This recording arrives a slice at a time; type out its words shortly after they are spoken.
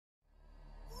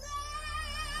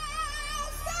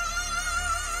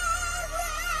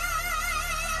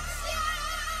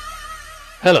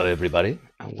Hello, everybody,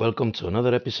 and welcome to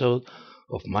another episode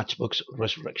of Matchbox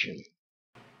Resurrection.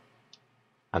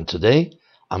 And today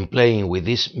I'm playing with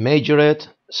this Majorette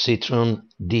Citroen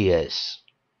DS.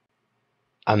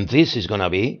 And this is gonna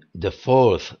be the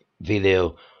fourth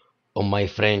video on my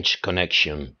French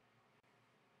connection.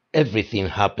 Everything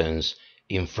happens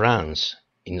in France,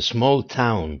 in a small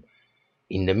town,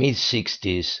 in the mid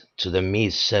 60s to the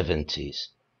mid 70s.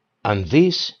 And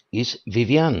this is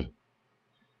Vivienne.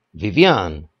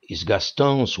 Vivienne is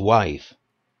Gaston's wife.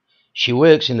 She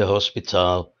works in the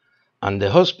hospital, and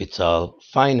the hospital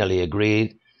finally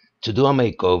agreed to do a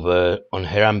makeover on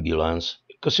her ambulance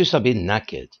because she's a bit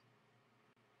knackered.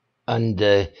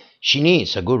 And she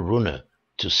needs a good runner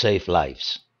to save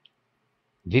lives.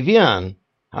 Vivienne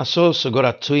has also got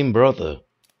a twin brother.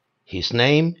 His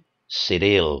name,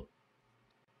 Cyrille.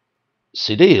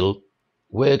 Cyrille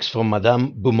works for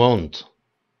Madame Beaumont,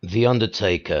 the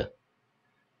undertaker,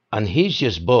 and he's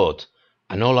just bought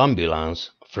an old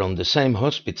ambulance from the same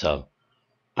hospital,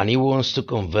 and he wants to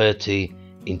convert it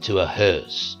into a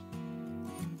hearse.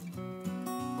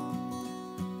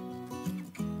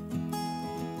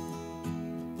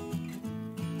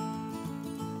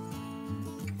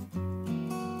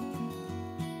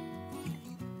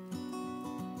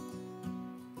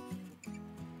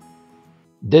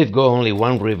 They've got only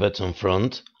one rivet on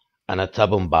front and a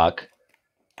tab on back,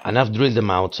 and I've drilled them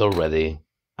out already,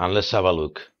 and let's have a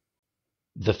look.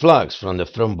 The flags from the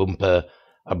front bumper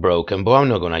are broken, but I'm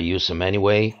not gonna use them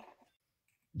anyway.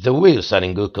 The wheels are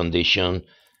in good condition,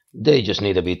 they just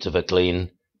need a bit of a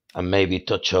clean and maybe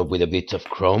touch up with a bit of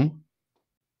chrome.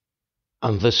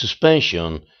 And the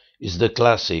suspension is the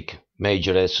classic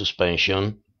Majorette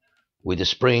suspension with a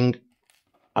spring,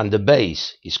 and the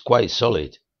base is quite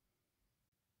solid.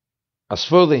 As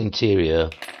for the interior,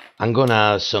 I'm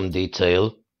gonna add some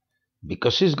detail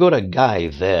because he's got a guy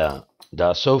there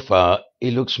that so far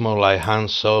it looks more like Han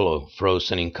Solo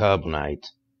frozen in carbonite.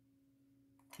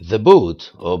 The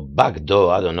boot, or back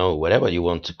door, I don't know, whatever you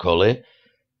want to call it,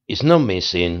 is not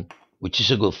missing, which is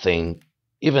a good thing,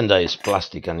 even though it's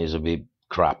plastic and is a bit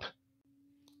crap.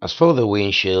 As for the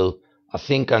windshield, I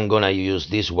think I'm gonna use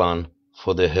this one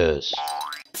for the hearse,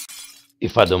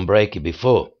 if I don't break it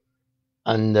before.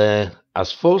 And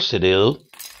as for Cyrille,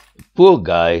 poor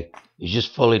guy is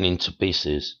just falling into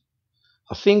pieces.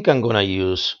 I think I'm gonna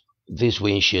use this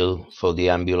windshield for the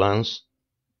ambulance,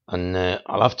 and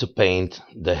I'll have to paint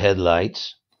the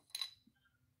headlights.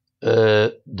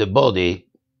 The body,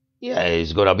 yeah,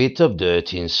 it's got a bit of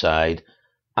dirt inside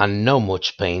and not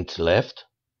much paint left.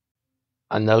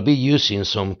 And I'll be using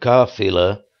some car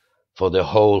filler for the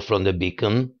hole from the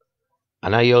beacon,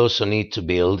 and I also need to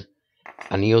build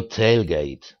a new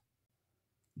tailgate.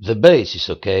 The base is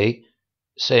okay,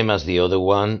 same as the other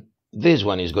one. This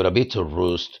one has got a bit of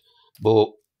rust, but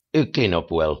it'll clean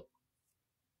up well.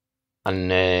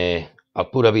 And I'll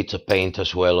put a bit of paint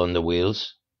as well on the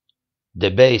wheels.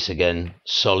 The base again,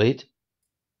 solid.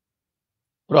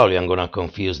 Probably I'm gonna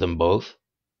confuse them both,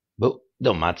 but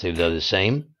don't matter if they're the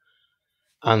same.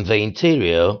 And the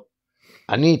interior,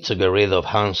 I need to get rid of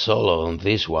Han Solo on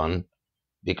this one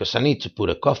because I need to put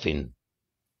a coffin.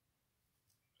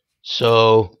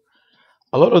 So,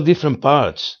 a lot of different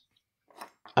parts,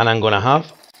 and I'm gonna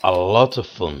have a lot of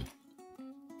fun.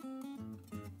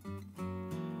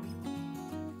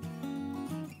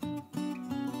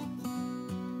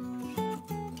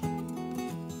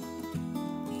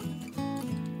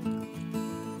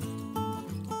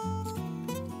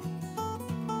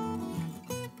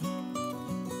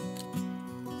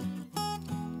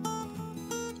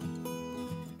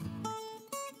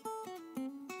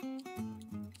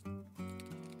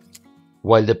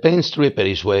 While the paint stripper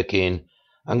is working,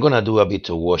 I'm gonna do a bit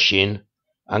of washing.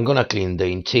 I'm gonna clean the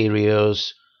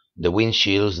interiors, the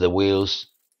windshields, the wheels,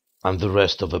 and the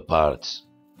rest of the parts.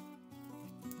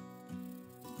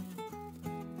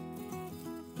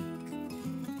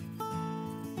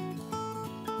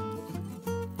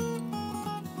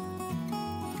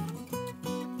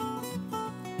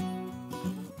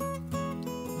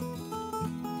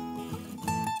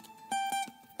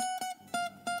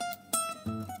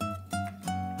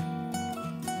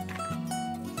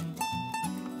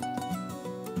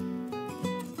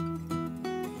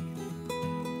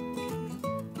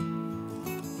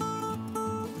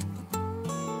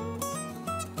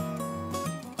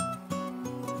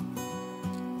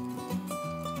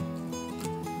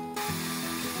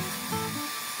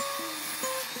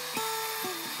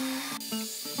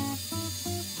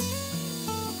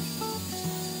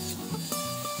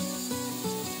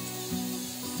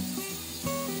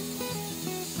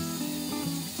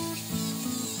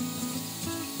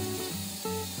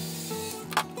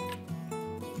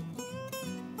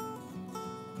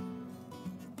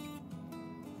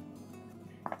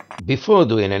 Before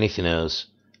doing anything else,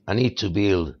 I need to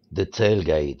build the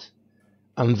tailgate.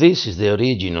 And this is the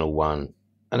original one.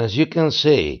 And as you can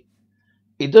see,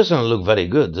 it doesn't look very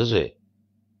good, does it?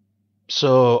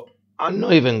 So I'm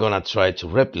not even gonna try to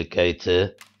replicate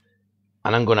it,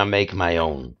 and I'm gonna make my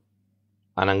own.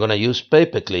 And I'm gonna use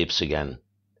paper clips again.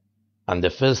 And the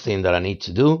first thing that I need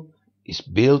to do is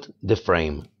build the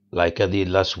frame, like I did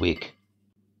last week.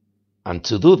 And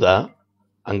to do that,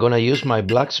 I'm gonna use my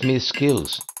blacksmith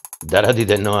skills that I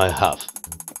didn't know I have.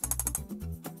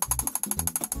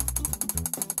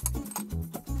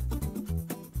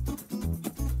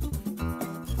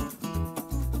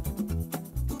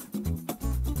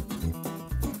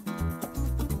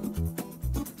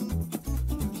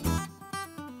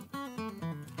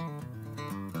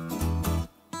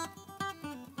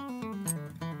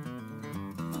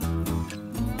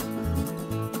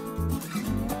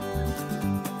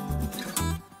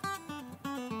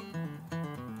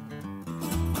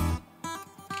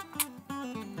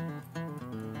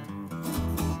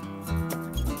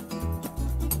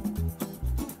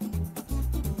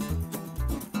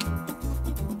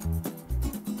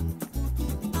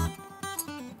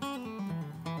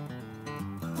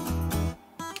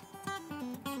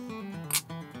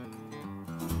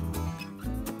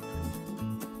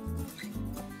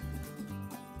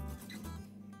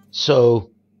 So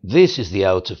this is the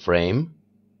outer frame,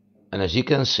 and as you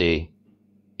can see,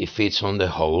 it fits on the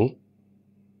hole.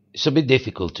 It's a bit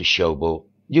difficult to show, but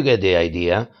you get the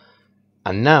idea.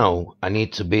 And now I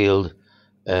need to build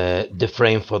the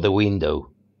frame for the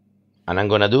window, and I'm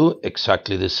gonna do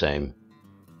exactly the same.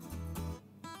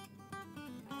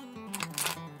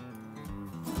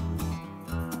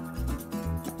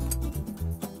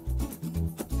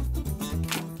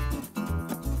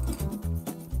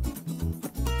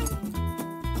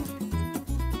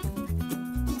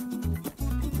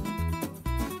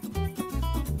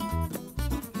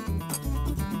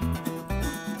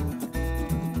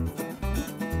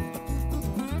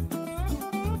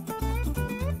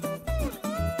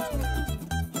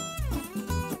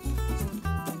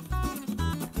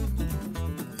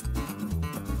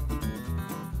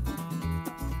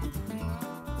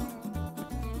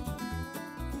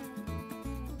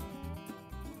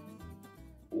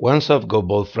 Once I've got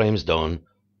both frames done,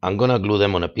 I'm gonna glue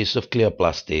them on a piece of clear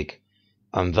plastic,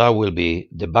 and that will be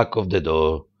the back of the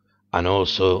door and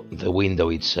also the window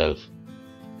itself.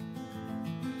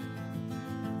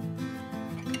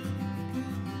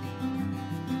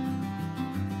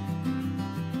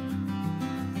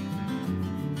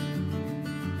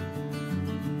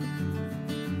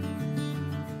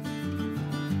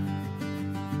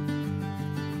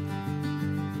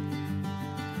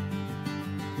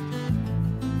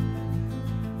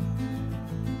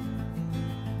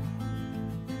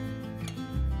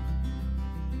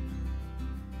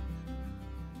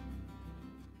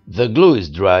 The glue is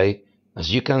dry,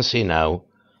 as you can see now,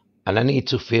 and I need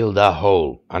to fill that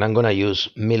hole, and I'm gonna use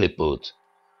milliput.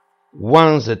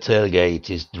 Once the tailgate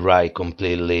is dry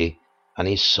completely and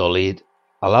is solid,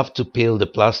 I'll have to peel the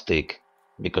plastic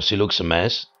because it looks a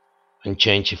mess and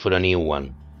change it for a new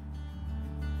one.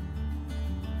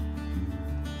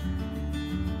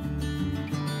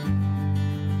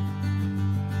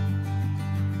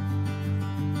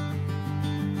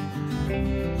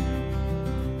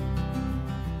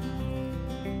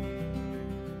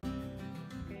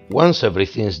 Once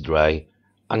everything's dry,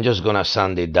 I'm just gonna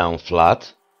sand it down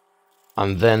flat,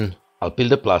 and then I'll peel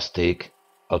the plastic,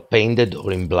 I'll paint the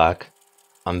door in black,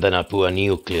 and then I'll put a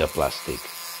new clear plastic.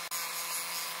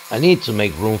 I need to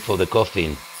make room for the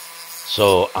coffin,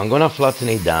 so I'm gonna flatten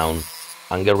it down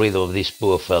and get rid of this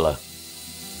poor fella.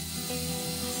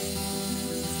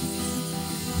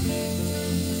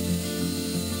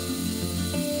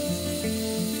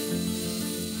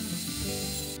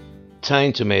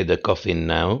 Time to make the coffin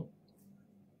now,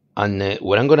 and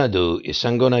what I'm gonna do is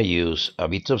I'm gonna use a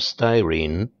bit of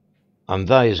styrene, and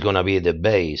that is gonna be the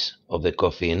base of the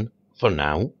coffin for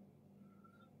now,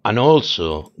 and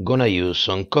also gonna use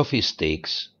some coffee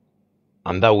sticks,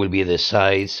 and that will be the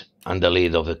sides and the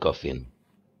lid of the coffin.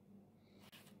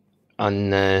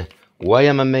 And why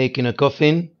am I making a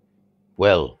coffin?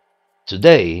 Well,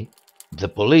 today the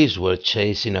police were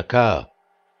chasing a car,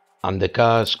 and the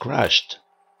car crashed.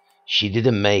 She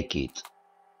didn't make it.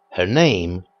 Her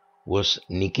name was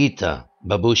Nikita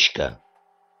Babushka,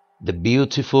 the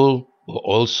beautiful but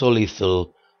also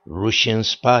lethal Russian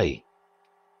spy.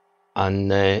 And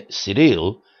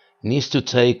Cyrille needs to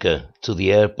take her to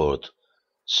the airport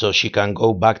so she can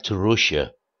go back to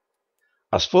Russia.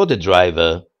 As for the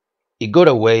driver, he got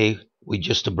away with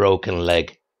just a broken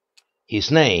leg. His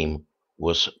name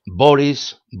was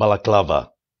Boris Balaklava,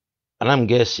 and I'm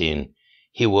guessing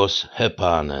he was her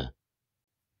partner.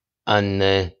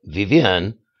 And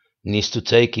Vivienne needs to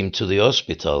take him to the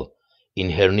hospital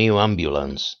in her new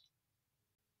ambulance.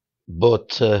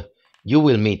 But you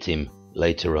will meet him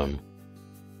later on.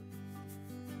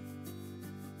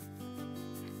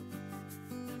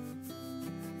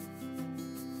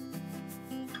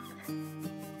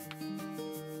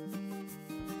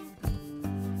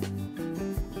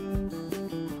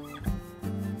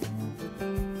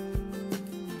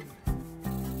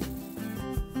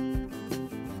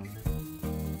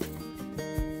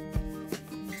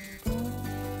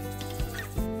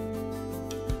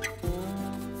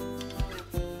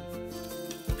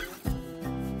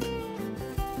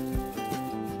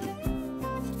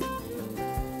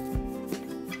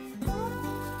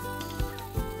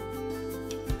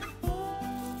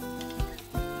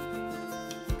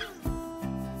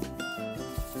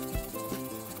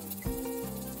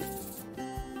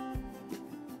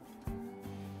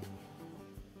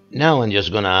 Now I'm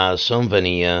just gonna add some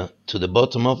veneer to the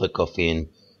bottom of the coffin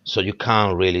so you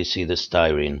can't really see the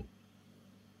styrene.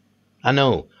 I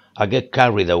know, I get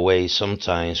carried away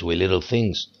sometimes with little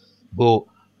things, but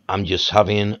I'm just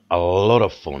having a lot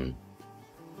of fun.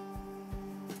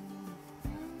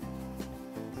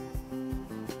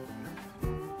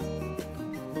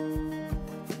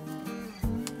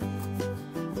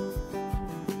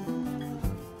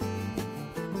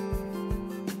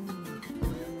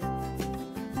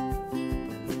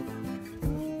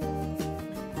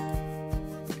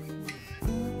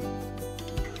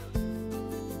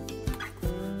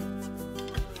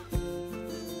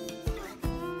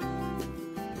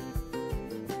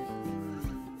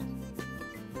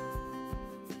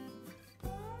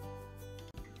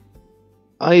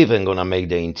 I even gonna make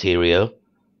the interior,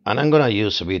 and I'm gonna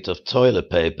use a bit of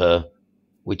toilet paper,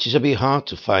 which is a bit hard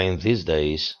to find these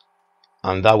days,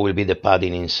 and that will be the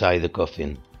padding inside the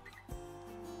coffin.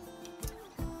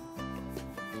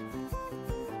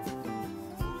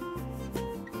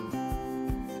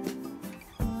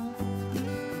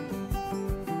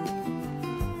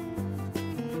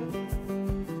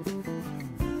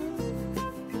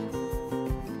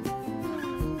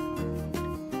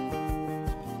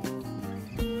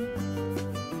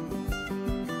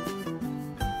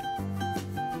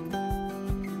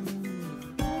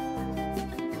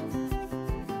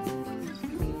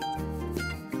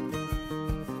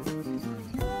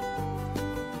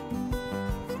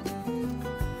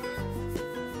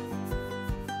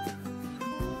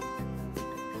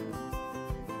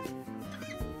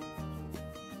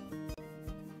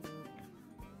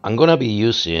 I'm gonna be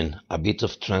using a bit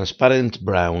of transparent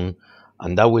brown,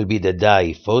 and that will be the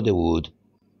dye for the wood,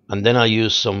 and then I'll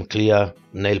use some clear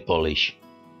nail polish.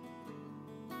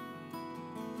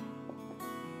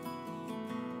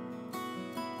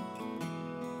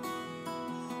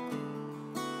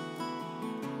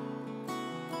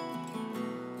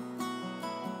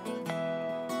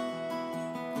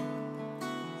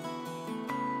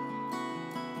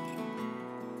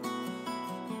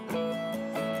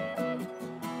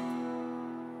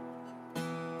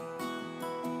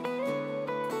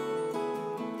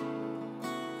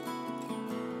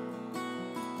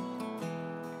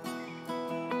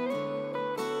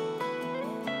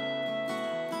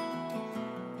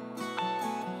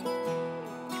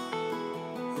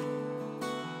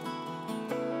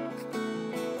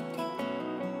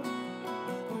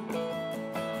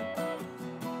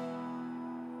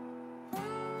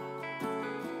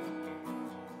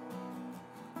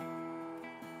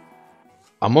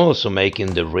 I'm also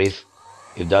making the wreath,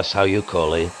 if that's how you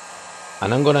call it,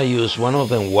 and I'm gonna use one of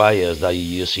them wires that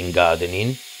you use in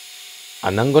gardening,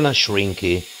 and I'm gonna shrink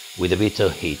it with a bit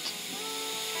of heat.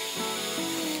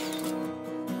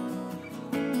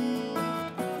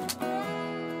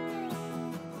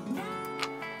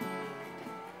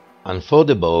 And for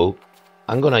the bow,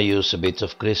 I'm gonna use a bit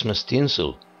of Christmas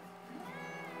tinsel.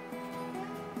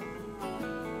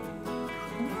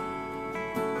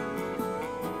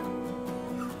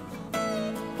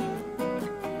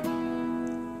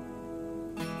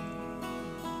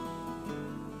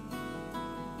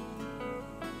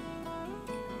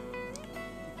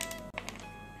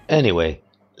 Anyway,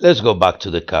 let's go back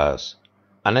to the cars,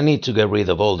 and I need to get rid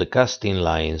of all the casting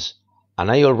lines,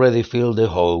 and I already filled the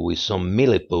hole with some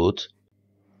milliput,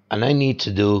 and I need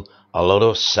to do a lot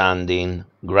of sanding,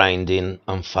 grinding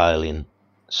and filing,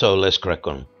 so let's crack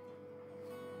on.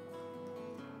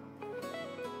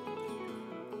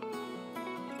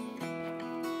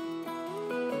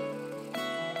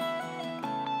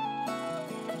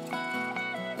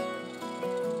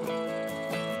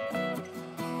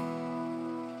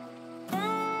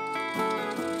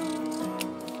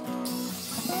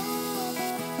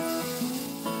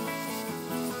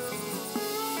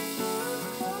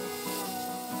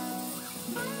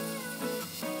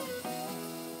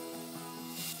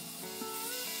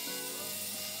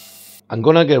 I'm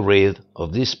gonna get rid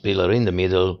of this pillar in the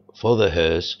middle for the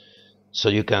hearse so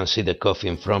you can see the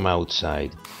coffin from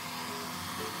outside.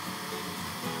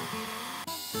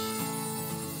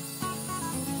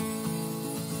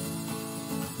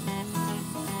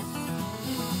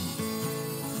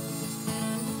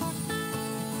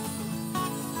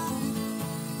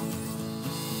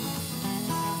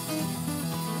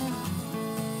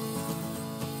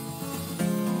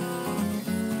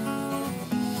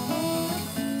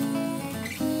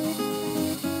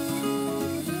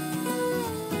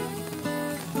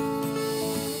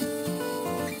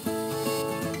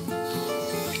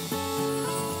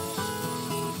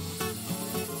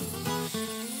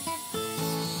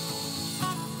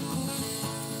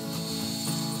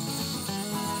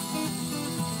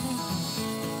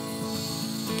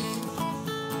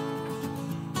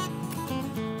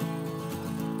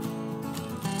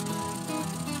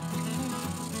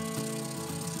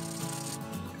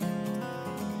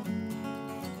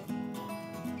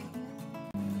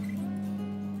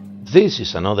 This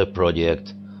is another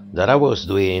project that I was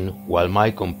doing while my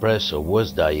compressor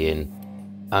was dying,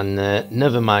 and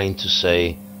never mind to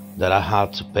say that I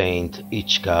had to paint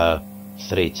each car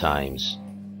 3 times.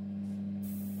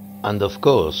 And of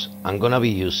course I'm gonna be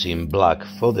using black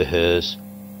for the hearse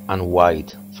and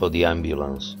white for the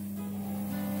ambulance.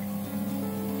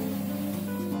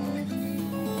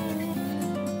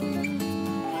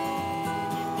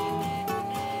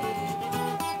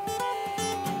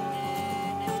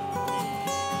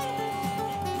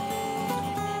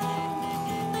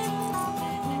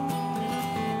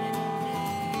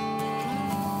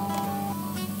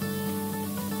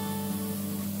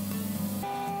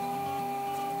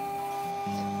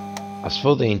 As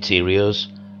for the interiors,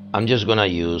 I'm just gonna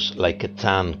use like a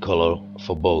tan color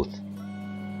for both.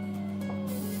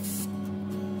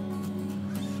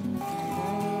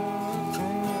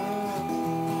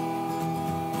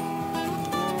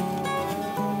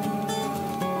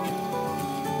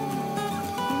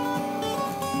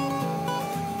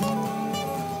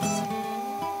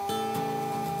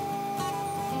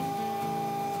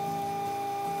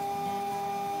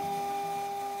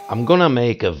 I'm gonna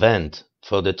make a vent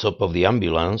for the top of the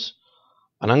ambulance,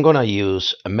 and I'm gonna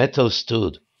use a metal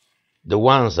stud, the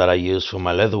ones that I use for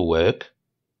my leather work,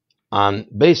 and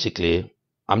basically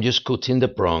I'm just cutting the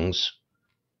prongs,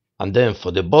 and then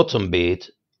for the bottom bit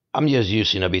I'm just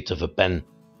using a bit of a pen.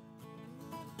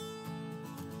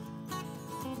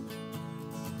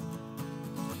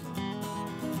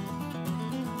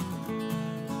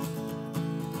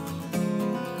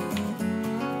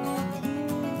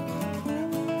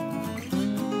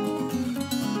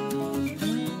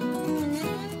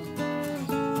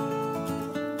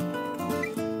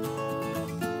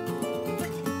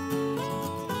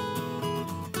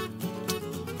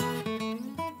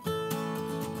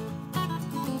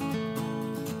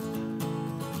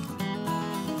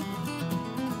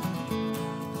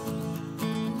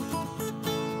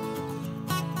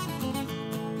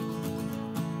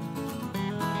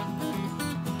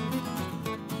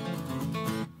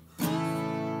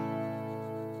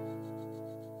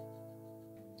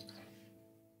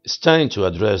 It's time to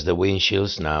address the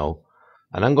windshields now,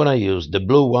 and I'm gonna use the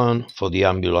blue one for the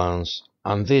ambulance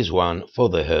and this one for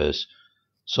the hearse.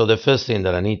 So the first thing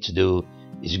that I need to do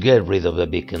is get rid of the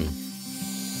beacon.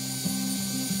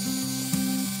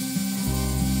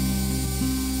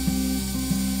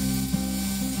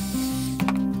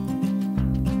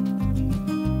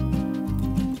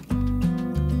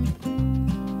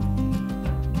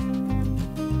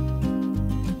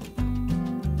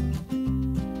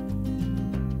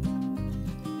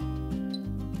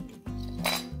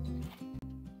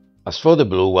 As for the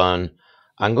blue one,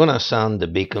 I'm gonna sand the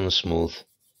beacon smooth,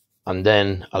 and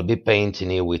then I'll be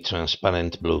painting it with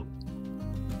transparent blue.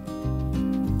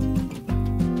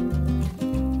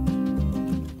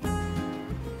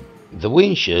 The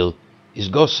windshield has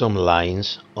got some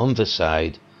lines on the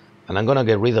side, and I'm gonna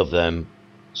get rid of them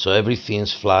so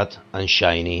everything's flat and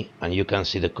shiny and you can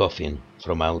see the coffin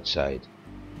from outside.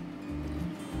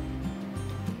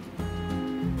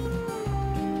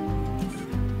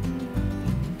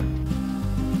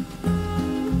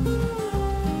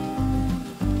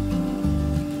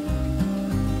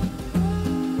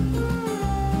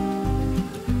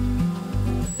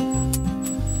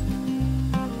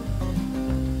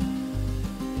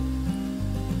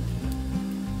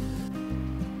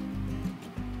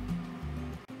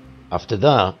 After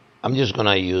that, I'm just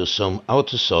gonna use some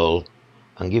Autosol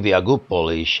and give it a good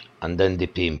polish and then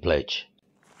dip it in pledge.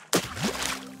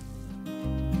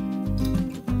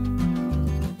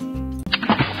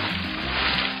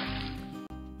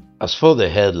 As for the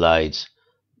headlights,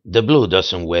 The blue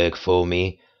doesn't work for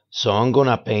me, so I'm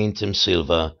gonna paint them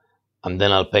silver, and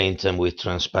then I'll paint them with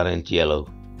transparent yellow.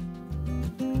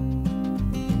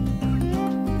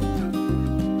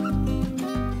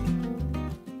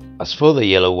 As for the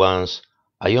yellow ones,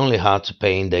 I only had to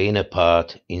paint the inner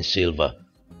part in silver.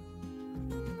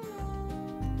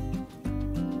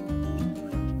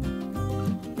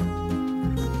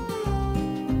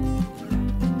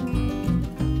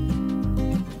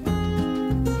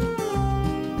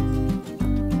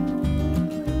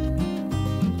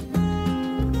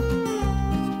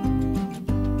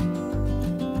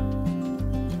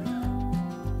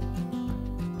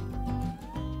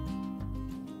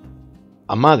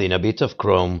 I'm adding a bit of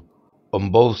chrome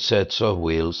on both sets of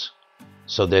wheels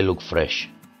so they look fresh.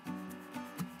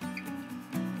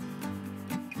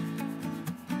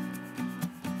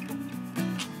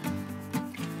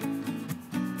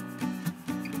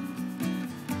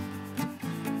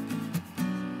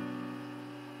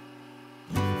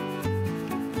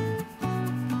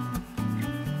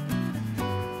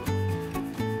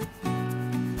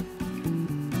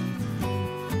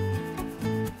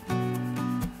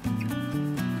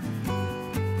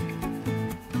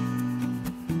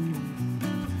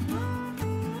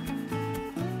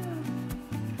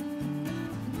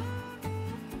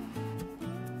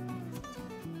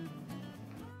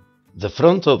 The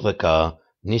front of the car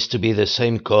needs to be the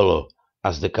same color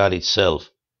as the car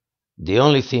itself. The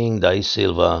only thing that is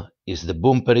silver is the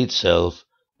bumper itself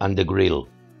and the grille.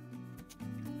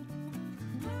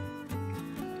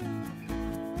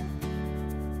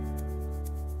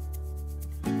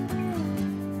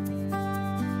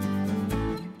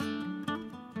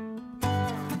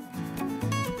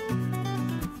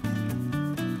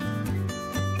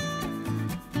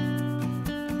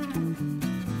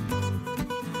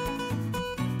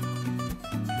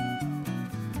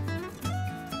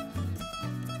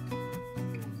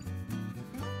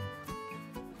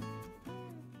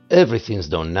 Everything's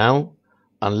done now,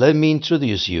 and let me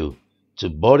introduce you to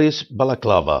Boris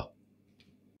Balaklava.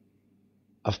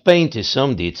 I've painted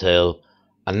some detail,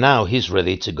 and now he's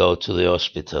ready to go to the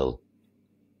hospital.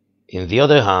 In the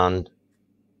other hand,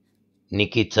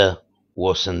 Nikita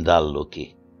wasn't that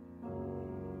lucky.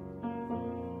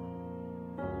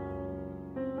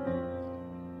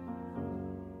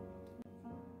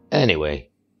 Anyway,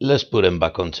 let's put them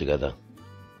back on together.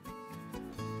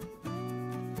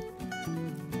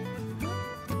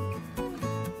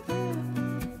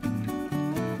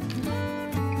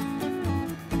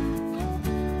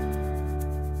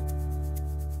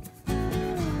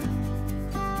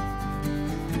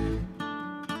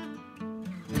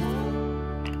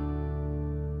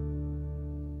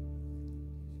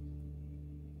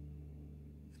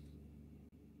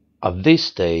 At this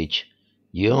stage,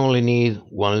 you only need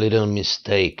one little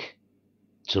mistake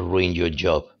to ruin your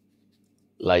job,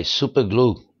 like super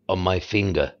glue on my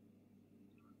finger.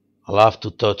 I'll have to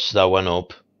touch that one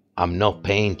up. I'm not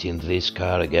painting this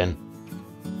car again.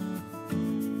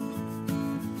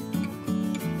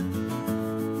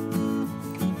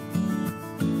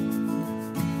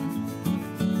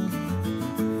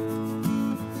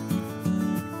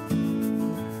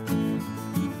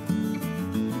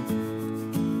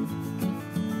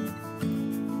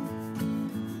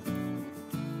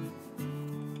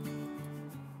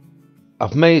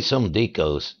 I've made some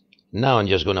decals, now I'm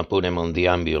just gonna put them on the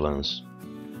ambulance.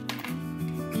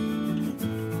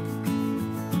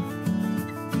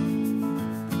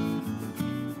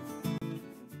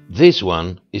 This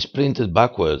one is printed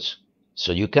backwards,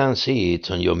 so you can't see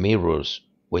it on your mirrors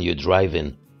when you're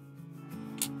driving.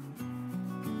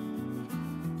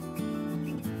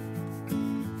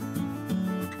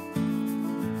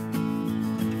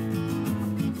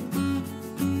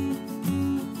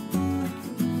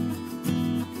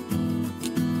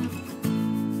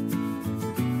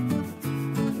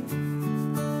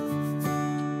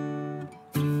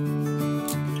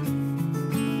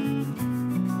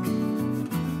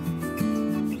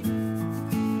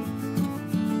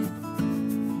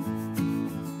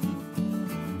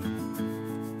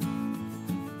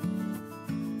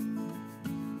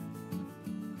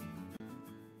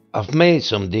 I've made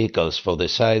some decals for the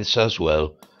sides as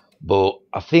well, but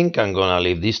I think I'm gonna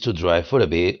leave these to dry for a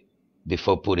bit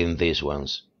before putting these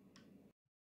ones.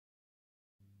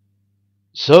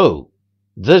 So,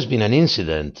 there's been an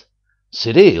incident.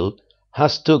 Cyrille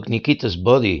has took Nikita's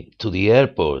body to the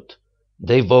airport.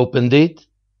 They've opened it,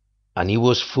 and it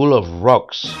was full of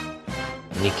rocks.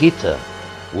 Nikita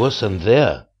wasn't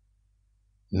there.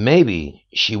 Maybe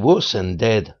she wasn't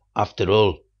dead after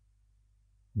all.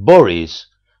 Boris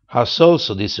has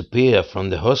also disappeared from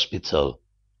the hospital,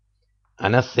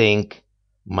 and I think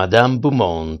Madame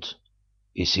Beaumont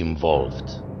is involved.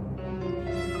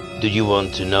 Do you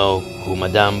want to know who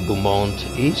Madame Beaumont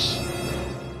is?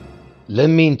 Let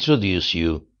me introduce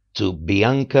you to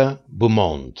Bianca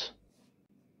Beaumont.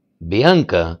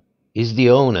 Bianca is the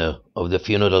owner of the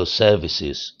funeral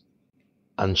services,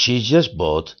 and she just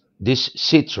bought this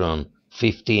Citroen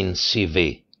 15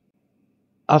 CV.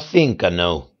 I think I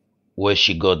know where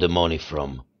she got the money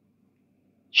from.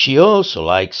 She also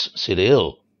likes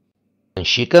Cyrille, and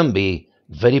she can be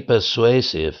very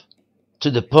persuasive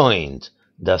to the point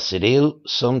that Cyrille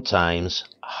sometimes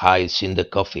hides in the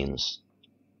coffins.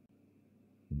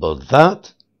 But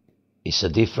that is a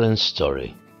different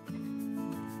story.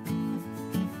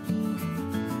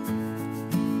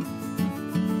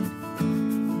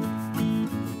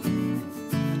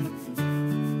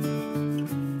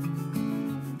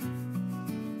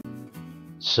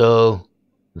 So,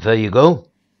 there you go.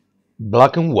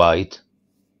 Black and white,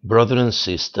 brother and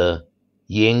sister,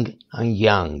 yin and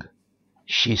yang.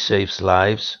 She saves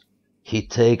lives, he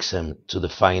takes them to the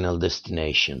final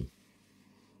destination.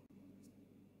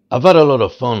 I've had a lot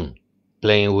of fun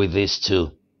playing with these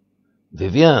two.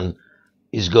 Vivienne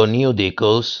is got new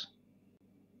decals.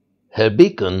 Her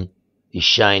beacon is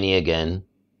shiny again.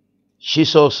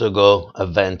 She's also got a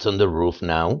vent on the roof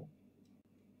now,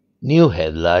 new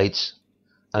headlights,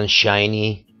 and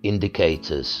shiny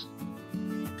indicators.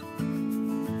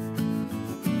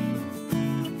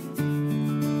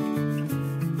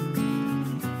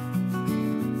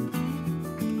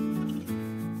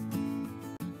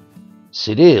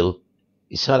 Cyrille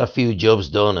has had a few jobs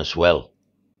done as well.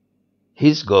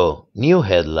 He's got new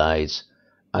headlights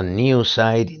and new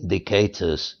side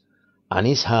indicators, and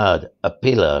he's had a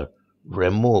pillar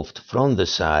removed from the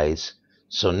sides,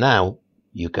 so now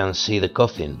you can see the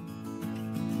coffin.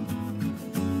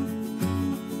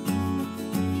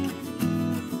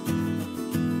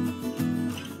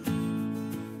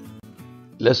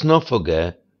 Let's not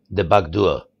forget the back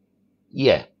door.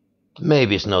 Yeah,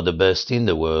 maybe it's not the best in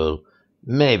the world.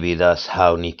 Maybe that's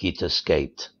how Nikita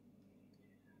escaped.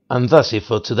 And that's it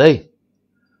for today.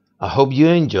 I hope you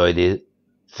enjoyed it.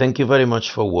 Thank you very much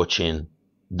for watching.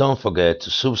 Don't forget to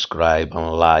subscribe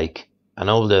and like and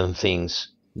all them things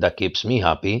that keeps me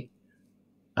happy.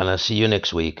 And I'll see you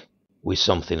next week with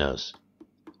something else.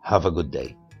 Have a good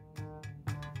day.